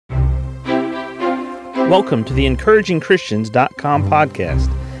Welcome to the encouragingchristians.com podcast.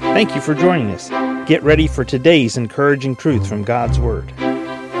 Thank you for joining us. Get ready for today's encouraging truth from God's Word.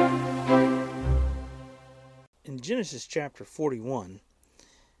 In Genesis chapter 41,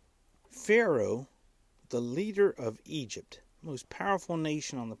 Pharaoh, the leader of Egypt, most powerful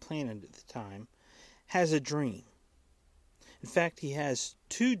nation on the planet at the time, has a dream. In fact, he has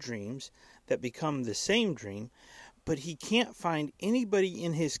two dreams that become the same dream, but he can't find anybody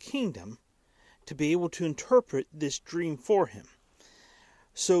in his kingdom to be able to interpret this dream for him.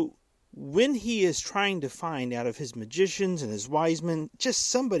 So when he is trying to find out of his magicians and his wise men, just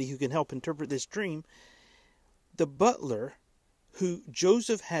somebody who can help interpret this dream, the butler who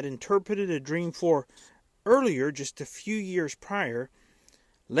Joseph had interpreted a dream for earlier, just a few years prior,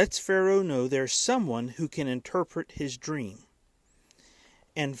 lets Pharaoh know there's someone who can interpret his dream.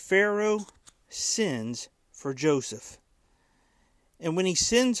 And Pharaoh sends for Joseph. And when he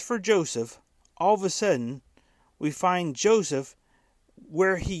sends for Joseph, all of a sudden, we find Joseph,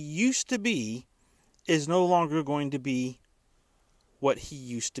 where he used to be, is no longer going to be what he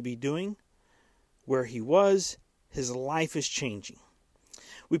used to be doing. Where he was, his life is changing.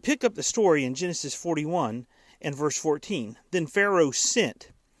 We pick up the story in Genesis 41 and verse 14. Then Pharaoh sent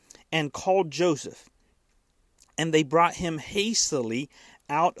and called Joseph, and they brought him hastily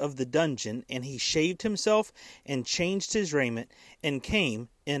out of the dungeon, and he shaved himself and changed his raiment and came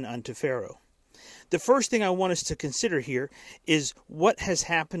in unto Pharaoh. The first thing I want us to consider here is what has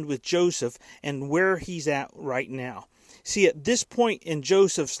happened with Joseph and where he's at right now. See, at this point in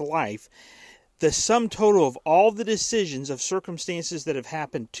Joseph's life, the sum total of all the decisions of circumstances that have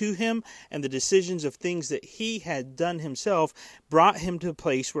happened to him and the decisions of things that he had done himself brought him to a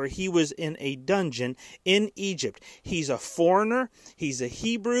place where he was in a dungeon in Egypt. He's a foreigner. He's a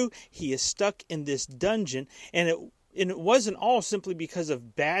Hebrew. He is stuck in this dungeon, and it wasn't all simply because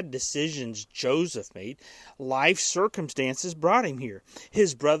of bad decisions Joseph made. Life circumstances brought him here.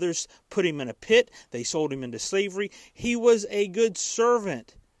 His brothers put him in a pit. They sold him into slavery. He was a good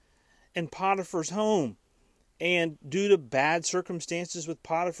servant in Potiphar's home. And due to bad circumstances with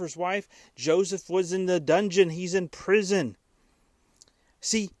Potiphar's wife, Joseph was in the dungeon. He's in prison.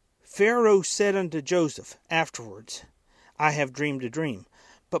 See, Pharaoh said unto Joseph afterwards, I have dreamed a dream.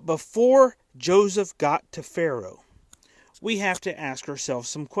 But before Joseph got to Pharaoh, we have to ask ourselves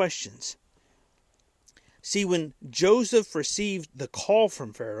some questions. See, when Joseph received the call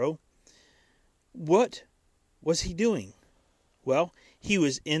from Pharaoh, what was he doing? Well, he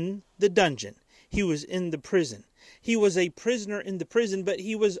was in the dungeon. He was in the prison. He was a prisoner in the prison, but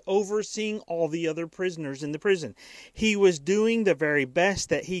he was overseeing all the other prisoners in the prison. He was doing the very best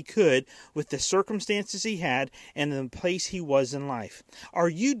that he could with the circumstances he had and the place he was in life. Are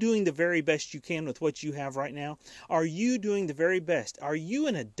you doing the very best you can with what you have right now? Are you doing the very best? Are you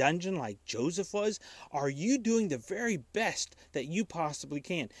in a dungeon like Joseph was? Are you doing the very best that you possibly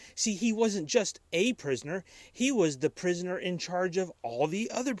can? See, he wasn't just a prisoner. He was the prisoner in charge of all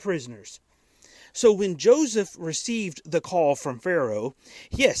the other prisoners. So when Joseph received the call from Pharaoh,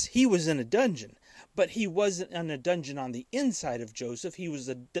 yes, he was in a dungeon, but he wasn't in a dungeon on the inside of Joseph. He was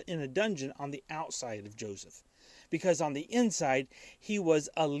in a dungeon on the outside of Joseph. Because on the inside, he was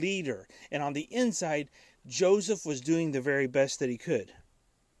a leader. And on the inside, Joseph was doing the very best that he could.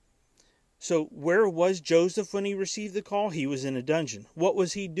 So where was Joseph when he received the call? He was in a dungeon. What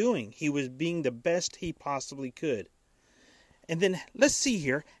was he doing? He was being the best he possibly could. And then let's see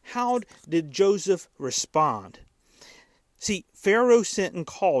here, how did Joseph respond? See, Pharaoh sent and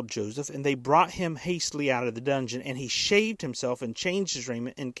called Joseph, and they brought him hastily out of the dungeon, and he shaved himself and changed his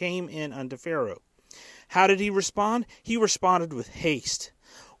raiment and came in unto Pharaoh. How did he respond? He responded with haste.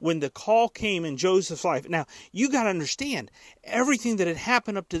 When the call came in Joseph's life, now you got to understand everything that had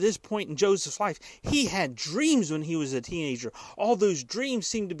happened up to this point in Joseph's life. He had dreams when he was a teenager. All those dreams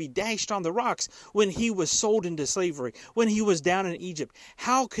seemed to be dashed on the rocks when he was sold into slavery, when he was down in Egypt.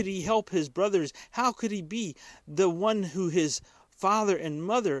 How could he help his brothers? How could he be the one who his father and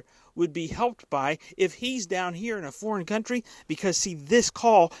mother would be helped by if he's down here in a foreign country? Because see, this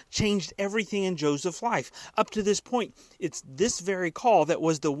call changed everything in Joseph's life. Up to this point, it's this very call that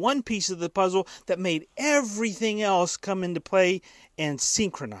was the one piece of the puzzle that made everything else come into play and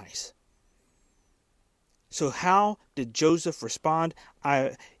synchronize. So how did Joseph respond?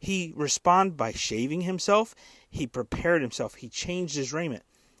 He responded by shaving himself. He prepared himself. He changed his raiment.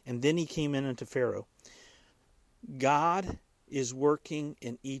 And then he came in unto Pharaoh. God is working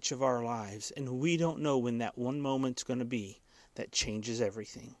in each of our lives, and we don't know when that one moment's going to be that changes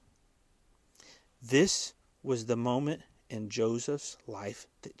everything. This was the moment in Joseph's life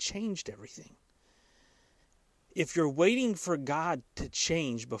that changed everything. If you're waiting for God to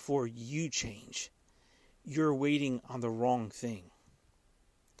change before you change, you're waiting on the wrong thing.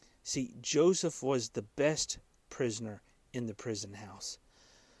 See, Joseph was the best prisoner in the prison house.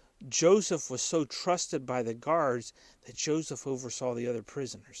 Joseph was so trusted by the guards that Joseph oversaw the other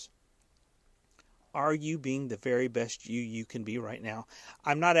prisoners. Are you being the very best you can be right now?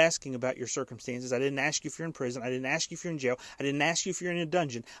 I'm not asking about your circumstances. I didn't ask you if you're in prison. I didn't ask you if you're in jail. I didn't ask you if you're in a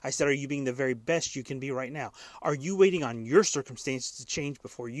dungeon. I said, are you being the very best you can be right now? Are you waiting on your circumstances to change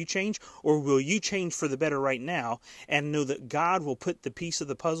before you change? Or will you change for the better right now and know that God will put the piece of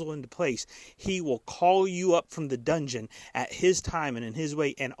the puzzle into place? He will call you up from the dungeon at His time and in His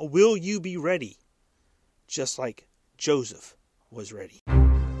way. And will you be ready? Just like Joseph was ready.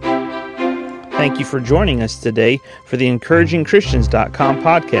 Thank you for joining us today for the EncouragingChristians.com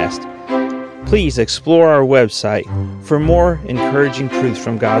podcast. Please explore our website for more encouraging truths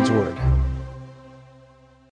from God's Word.